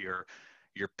seeing that you're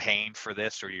paying for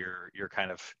this, or you're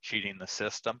kind of cheating the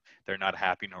system. They're not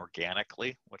happening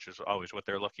organically, which is always what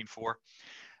they're looking for.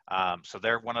 So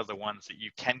they're one of the ones that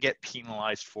you can get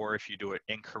penalized for if you do it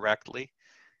incorrectly.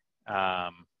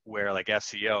 Where like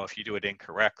SEO, if you do it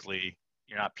incorrectly,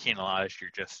 you're not penalized,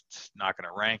 you're just not going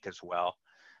to rank as well.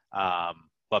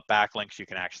 But backlinks, you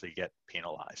can actually get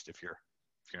penalized if you're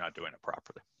not doing it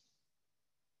properly.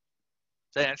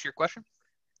 Does that answer your question?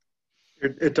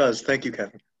 It does. Thank you,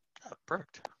 Kevin. Oh,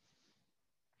 perfect.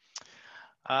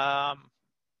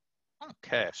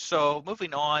 Okay, so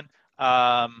moving on,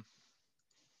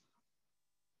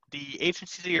 the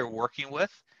agencies that you're working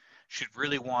with should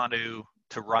really want to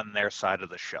run their side of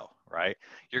the show, right?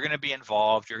 You're going to be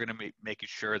involved. You're going to be making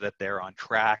sure that they're on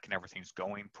track and everything's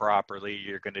going properly.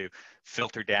 You're going to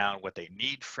filter down what they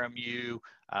need from you.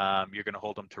 You're going to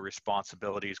hold them to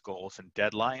responsibilities, goals, and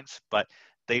deadlines, but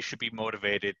they should be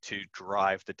motivated to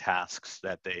drive the tasks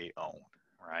that they own,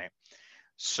 right?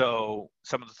 So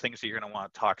some of the things that you're going to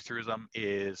want to talk through them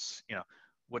is,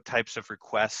 what types of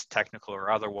requests, technical or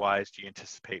otherwise, do you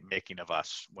anticipate making of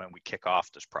us when we kick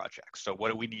off this project? So what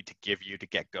do we need to give you to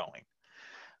get going?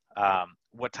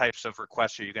 What types of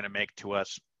requests are you going to make to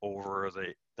us over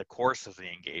the course of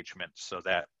the engagement so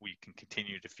that we can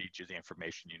continue to feed you the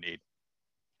information you need?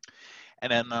 And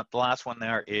then the last one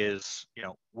there is,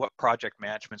 what project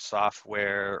management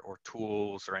software or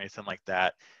tools or anything like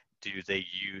that do they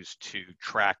use to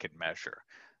track and measure?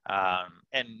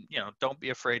 And don't be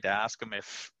afraid to ask them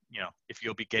if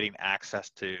you'll be getting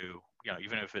access to,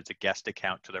 even if it's a guest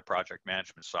account to their project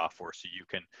management software, so you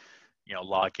can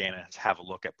log in and have a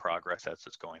look at progress as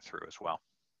it's going through as well.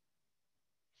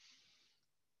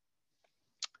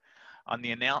 On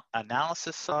the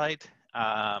analysis side,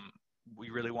 we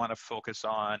really want to focus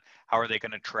on how are they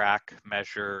going to track,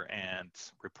 measure, and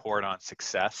report on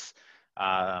success.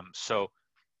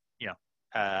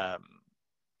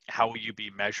 How will you be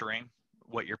measuring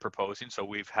what you're proposing? So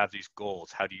we've had these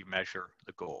goals. How do you measure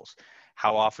the goals?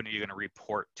 How often are you going to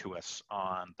report to us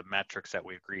on the metrics that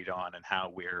we agreed on and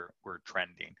how we're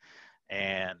trending?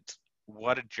 And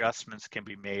what adjustments can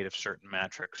be made if certain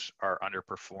metrics are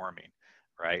underperforming,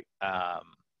 right?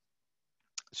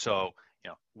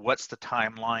 What's the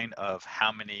timeline of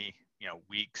how many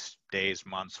weeks, days,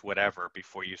 months, whatever,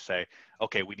 before you say,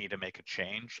 okay, we need to make a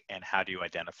change, and how do you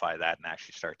identify that and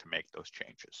actually start to make those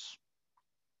changes?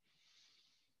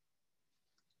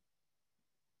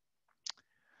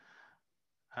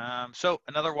 So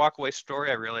another walkaway story,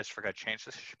 I realized I forgot to change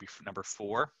this, it should be number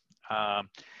 4.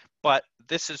 But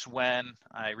this is when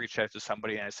I reached out to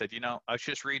somebody and I said, I was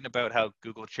just reading about how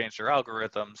Google changed their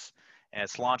algorithms and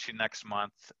it's launching next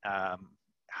month.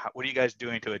 What are you guys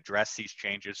doing to address these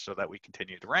changes so that we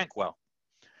continue to rank well?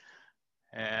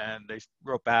 And they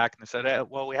wrote back and they said,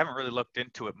 well, we haven't really looked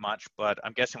into it much, but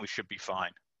I'm guessing we should be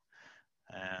fine.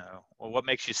 Well, what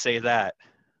makes you say that?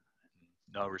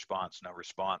 No response, no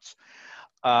response.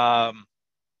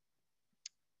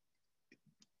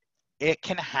 It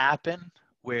can happen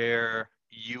where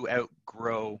you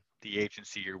outgrow the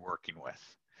agency you're working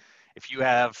with. If you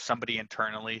have somebody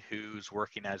internally who's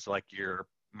working as like your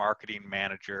marketing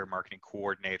manager, marketing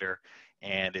coordinator,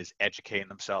 and is educating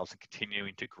themselves and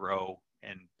continuing to grow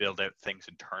and build out things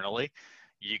internally,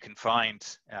 you can find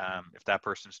if that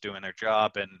person's doing their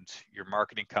job and your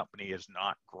marketing company is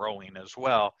not growing as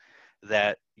well,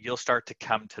 that you'll start to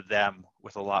come to them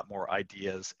with a lot more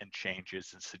ideas and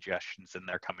changes and suggestions than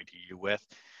they're coming to you with.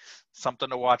 Something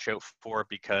to watch out for,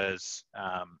 because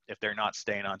if they're not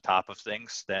staying on top of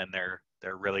things, then they're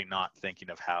really not thinking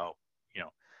of how,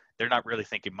 they're not really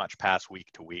thinking much past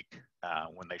week to week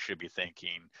when they should be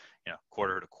thinking,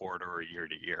 quarter to quarter or year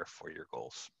to year for your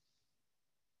goals.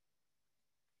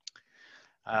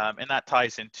 And that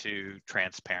ties into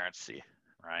transparency,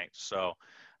 right? So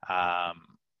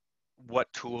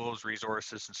what tools,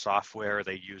 resources, and software are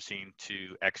they using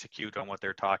to execute on what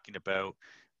they're talking about?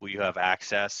 Will you have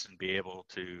access and be able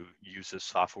to use this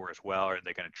software as well? Or are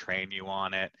they going to train you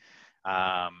on it?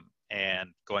 And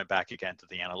going back again to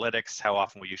the analytics, how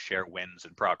often will you share wins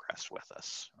and progress with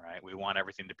us, right? We want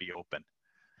everything to be open.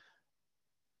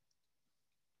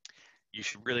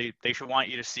 They should want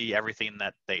you to see everything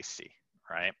that they see,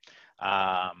 right?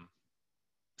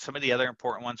 Some of the other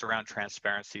important ones around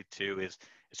transparency too is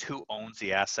who owns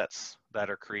the assets that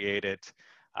are created.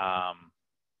 Are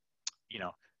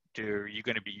you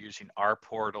going to be using our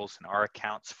portals and our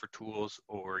accounts for tools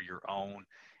or your own?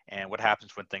 And what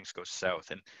happens when things go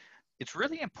south? And it's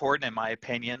really important, in my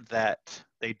opinion, that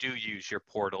they do use your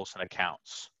portals and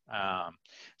accounts.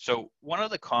 So one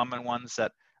of the common ones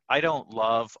that I don't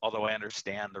love, although I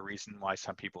understand the reason why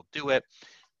some people do it,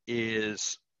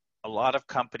 is a lot of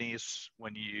companies,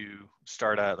 when you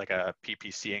start a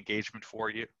PPC engagement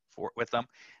with them,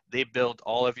 they build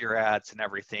all of your ads and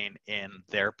everything in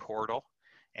their portal.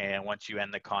 And once you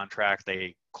end the contract,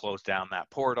 they close down that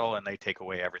portal and they take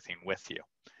away everything with you.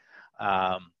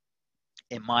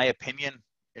 In my opinion,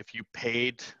 if you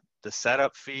paid the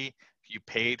setup fee, if you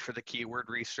paid for the keyword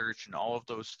research and all of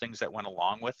those things that went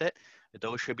along with it,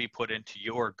 those should be put into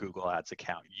your Google Ads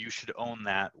account. You should own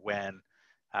that when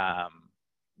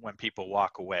when people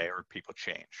walk away or people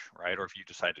change, right? Or if you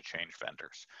decide to change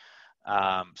vendors.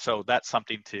 So that's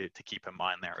something to keep in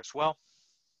mind there as well.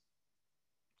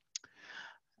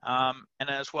 And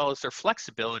as well as their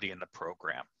flexibility in the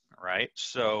program, right?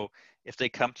 So if they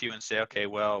come to you and say, okay,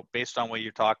 well, based on what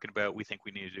you're talking about, we think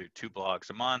we need to do 2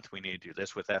 blogs a month, we need to do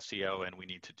this with SEO, and we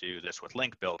need to do this with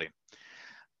link building.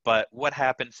 But what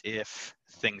happens if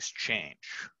things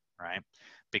change, right?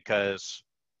 Because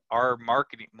our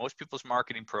marketing, most people's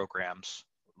marketing programs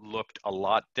looked a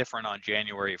lot different on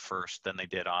January 1st than they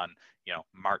did on,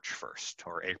 March 1st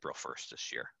or April 1st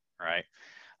this year, right?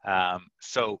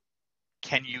 So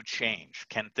can you change?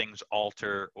 Can things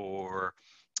alter or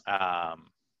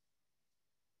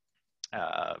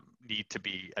need to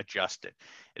be adjusted?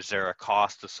 Is there a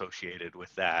cost associated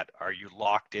with that? Are you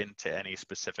locked into any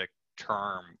specific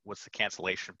term? What's the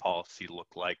cancellation policy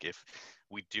look like if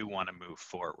we do want to move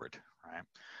forward,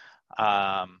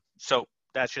 right? So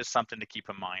that's just something to keep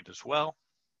in mind as well.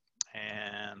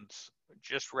 And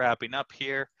just wrapping up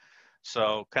here.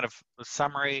 So kind of the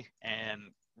summary and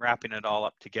wrapping it all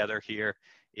up together here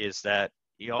is that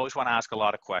you always want to ask a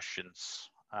lot of questions.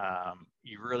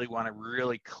 You really want a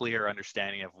really clear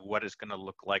understanding of what it's going to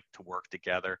look like to work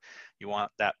together. You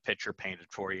want that picture painted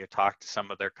for you. Talk to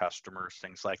some of their customers,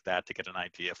 things like that, to get an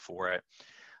idea for it.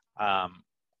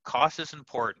 Cost is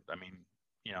important. I mean,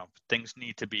 things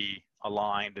need to be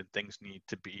aligned and things need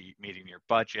to be meeting your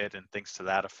budget and things to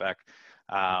that effect.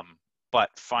 But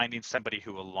finding somebody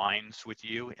who aligns with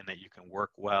you and that you can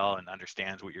work well and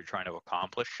understands what you're trying to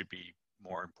accomplish should be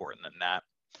more important than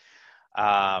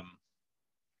that.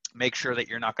 Make sure that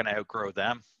you're not going to outgrow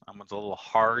them. It's a little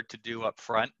hard to do up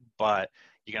front, but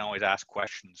you can always ask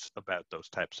questions about those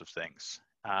types of things.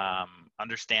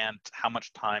 Understand how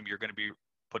much time you're going to be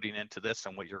putting into this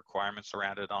and what your requirements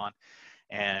around it on,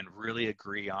 and really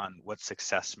agree on what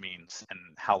success means and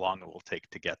how long it will take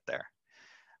to get there.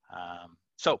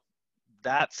 So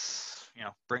that's,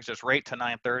 brings us right to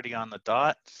 9:30 on the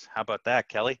dot. How about that,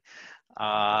 Kelly?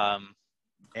 Yeah,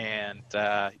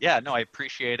 no, I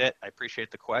appreciate it. I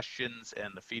appreciate the questions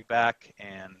and the feedback.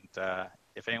 And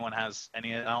if anyone has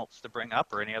anything else to bring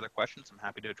up or any other questions, I'm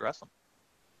happy to address them.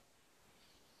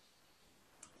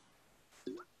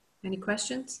 Any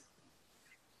questions?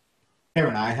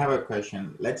 Kevin, I have a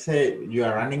question. Let's say you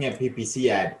are running a PPC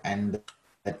ad and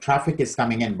the traffic is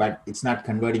coming in, but it's not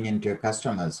converting into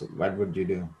customers. What would you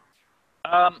do?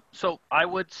 So I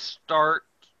would start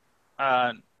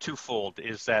twofold.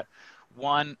 Is that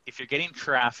one, if you're getting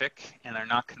traffic and they're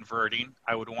not converting,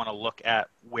 I would want to look at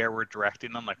where we're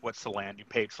directing them. Like, what's the landing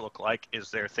page look like?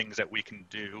 Is there things that we can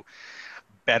do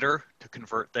better to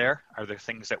convert there? Are there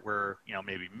things that we're,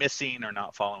 maybe missing or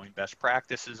not following best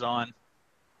practices on?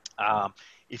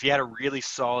 If you had a really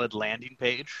solid landing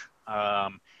page,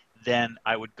 then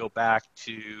I would go back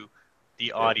to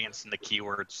the audience and the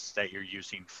keywords that you're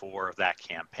using for that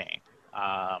campaign.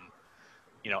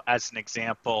 As an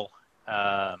example,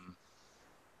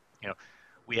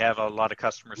 we have a lot of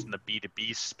customers in the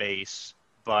B2B space,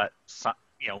 but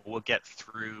we'll get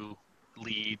through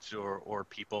leads or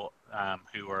people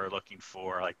who are looking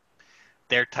for like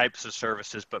their types of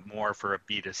services, but more for a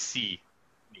B2C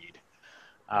need.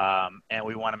 And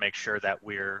we want to make sure that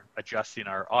we're adjusting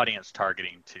our audience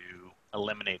targeting to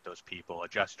eliminate those people,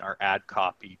 adjusting our ad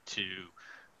copy to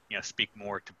speak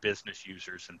more to business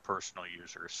users and personal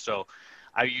users. So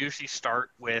I usually start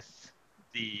with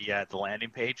the landing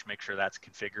page, make sure that's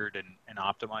configured and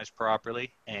optimized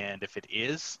properly. And if it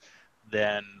is,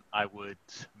 then I would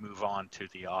move on to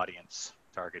the audience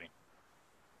targeting.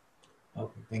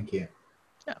 Okay, thank you.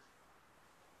 Yeah.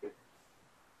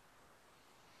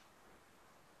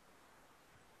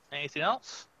 Anything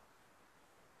else?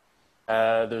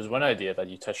 There's one idea that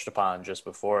you touched upon just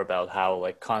before about how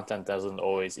like content doesn't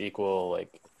always equal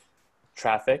like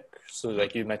traffic. So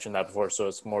like you mentioned that before. So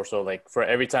it's more so like for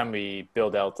every time we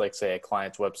build out like say a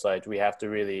client's website, we have to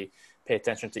really pay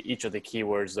attention to each of the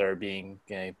keywords that are being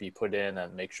be put in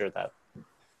and make sure that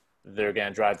they're going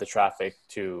to drive the traffic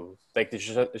to like it's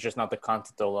just not the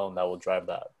content alone that will drive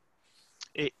that.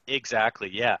 Exactly.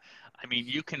 Yeah. I mean,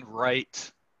 you can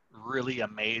write really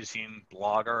amazing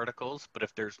blog articles, but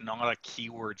if there's not a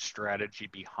keyword strategy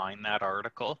behind that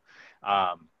article,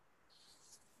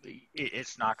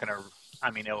 it's not going to,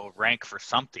 it'll rank for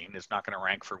something. It's not going to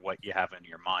rank for what you have in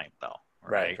your mind though.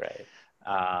 Right.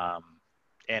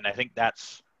 And I think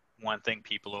that's one thing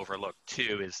people overlook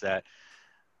too, is that,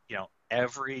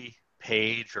 every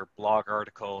page or blog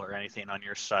article or anything on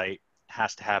your site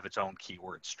has to have its own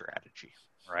keyword strategy,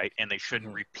 right? And they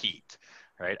shouldn't repeat,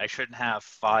 right? I shouldn't have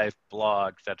 5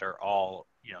 blogs that are all,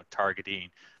 targeting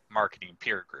marketing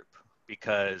peer group,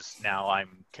 because now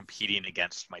I'm competing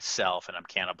against myself and I'm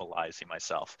cannibalizing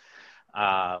myself.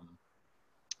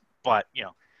 But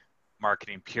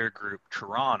marketing peer group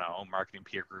Toronto, marketing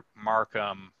peer group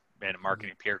Markham, and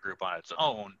marketing peer group on its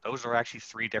own, those are actually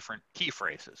three different key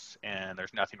phrases, and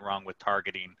there's nothing wrong with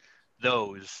targeting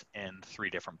those in three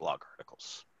different blog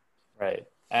articles. Right.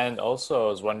 And also, I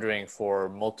was wondering, for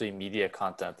multimedia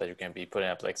content that you can be putting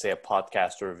up, like say a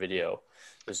podcast or a video,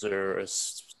 is there a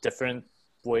different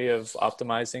way of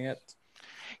optimizing it?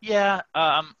 Yeah,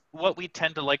 what we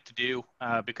tend to like to do,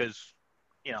 because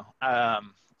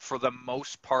for the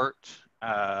most part,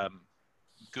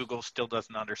 Google still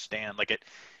doesn't understand, like it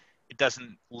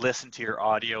doesn't listen to your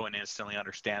audio and instantly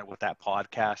understand what that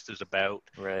podcast is about.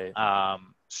 Right.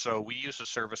 So we use a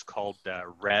service called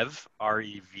rev.com,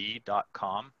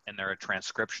 and they're a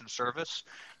transcription service.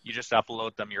 You just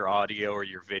upload them your audio or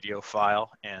your video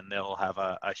file, and they'll have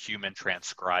a human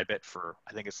transcribe it for,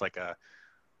 I think it's like a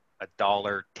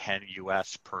 $1.10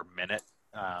 US per minute.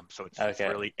 So it's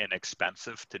really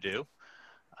inexpensive to do.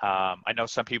 I know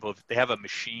some people, they have a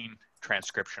machine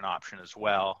transcription option as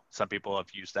well. Some people have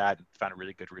used that and found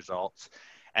really good results.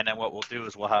 And then what we'll do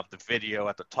is we'll have the video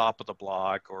at the top of the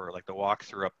blog, or like the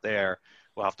walkthrough up there.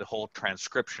 We'll have the whole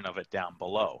transcription of it down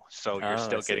below. So you're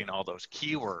still getting all those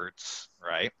keywords,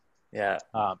 right? Yeah.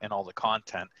 And all the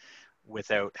content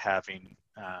without having,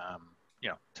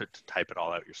 to type it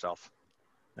all out yourself.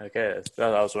 Okay.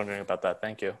 I was wondering about that.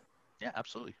 Thank you. Yeah,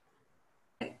 absolutely.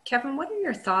 Kevin, what are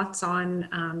your thoughts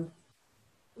on,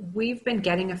 we've been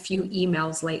getting a few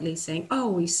emails lately saying, oh,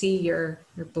 we see your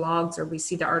blogs, or we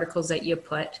see the articles that you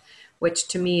put, which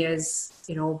to me is,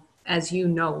 as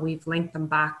we've linked them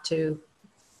back to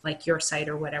like your site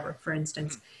or whatever, for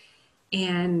instance.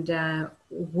 And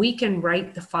we can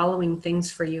write the following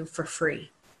things for you for free.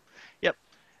 Yep.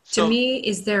 So, to me,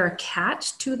 is there a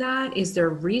catch to that? Is there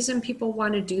a reason people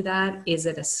want to do that? Is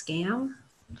it a scam?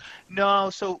 No,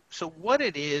 so what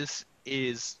it is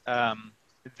it's one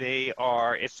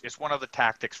of the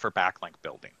tactics for backlink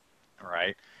building, all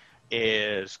right,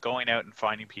 is going out and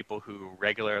finding people who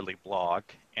regularly blog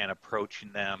and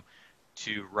approaching them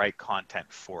to write content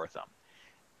for them.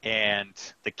 And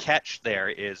the catch there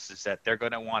is that they're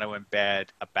going to want to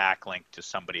embed a backlink to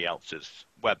somebody else's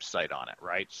website on it,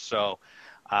 right? So,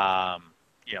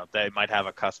 they might have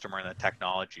a customer in the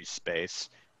technology space.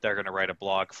 They're going to write a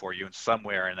blog for you, and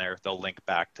somewhere in there they'll link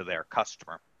back to their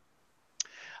customer,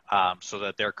 so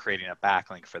that they're creating a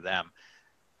backlink for them.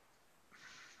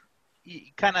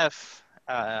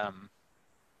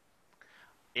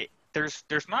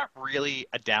 There's not really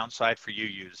a downside for you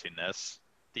using this.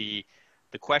 The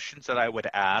questions that I would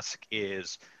ask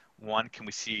is, one, can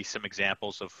we see some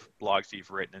examples of blogs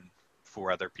you've written for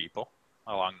other people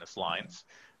along these lines?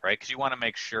 Right? Because you want to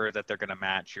make sure that they're going to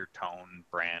match your tone,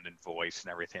 brand, and voice and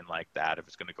everything like that if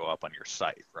it's going to go up on your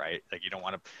site, right? Like you don't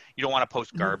want to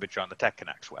post garbage on the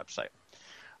TechConnex website.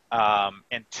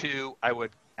 And two, I would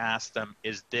ask them,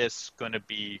 is this going to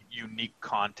be unique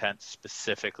content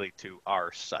specifically to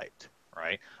our site,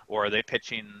 right? Or are they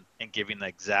pitching and giving the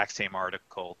exact same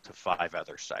article to 5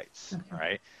 other sites,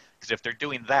 right? Because if they're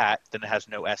doing that, then it has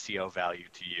no SEO value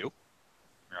to you,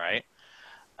 right?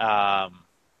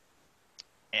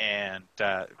 And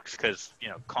because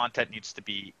content needs to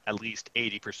be at least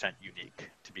 80%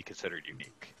 unique to be considered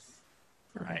unique,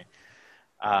 right?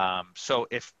 So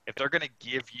if they're going to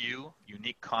give you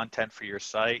unique content for your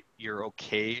site, you're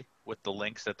okay with the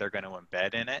links that they're going to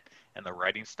embed in it, and the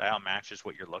writing style matches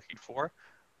what you're looking for,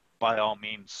 by all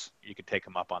means, you can take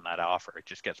them up on that offer. It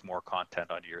just gets more content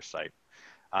onto your site.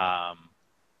 And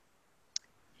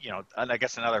I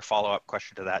guess another follow-up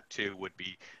question to that too would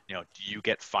be, do you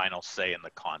get final say in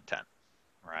the content,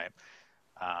 right?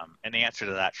 And the answer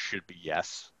to that should be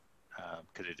yes,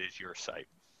 because it is your site.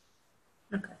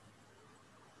 Okay.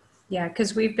 Yeah,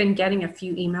 because we've been getting a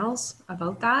few emails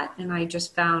about that, and I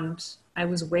just found I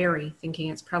was wary, thinking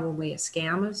it's probably a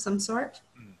scam of some sort.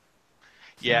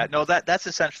 Yeah, no, that's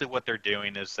essentially what they're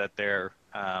doing, is that they're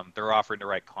offering the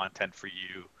right content for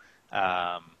you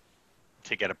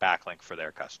to get a backlink for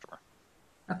their customer.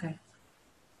 Okay.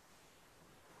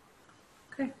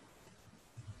 Okay.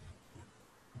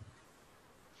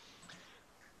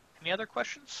 Any other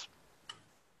questions?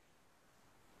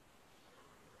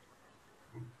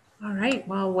 All right.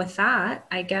 Well, with that,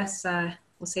 I guess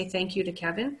we'll say thank you to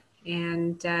Kevin,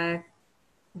 and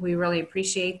we really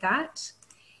appreciate that.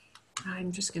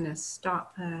 I'm just going to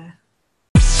stop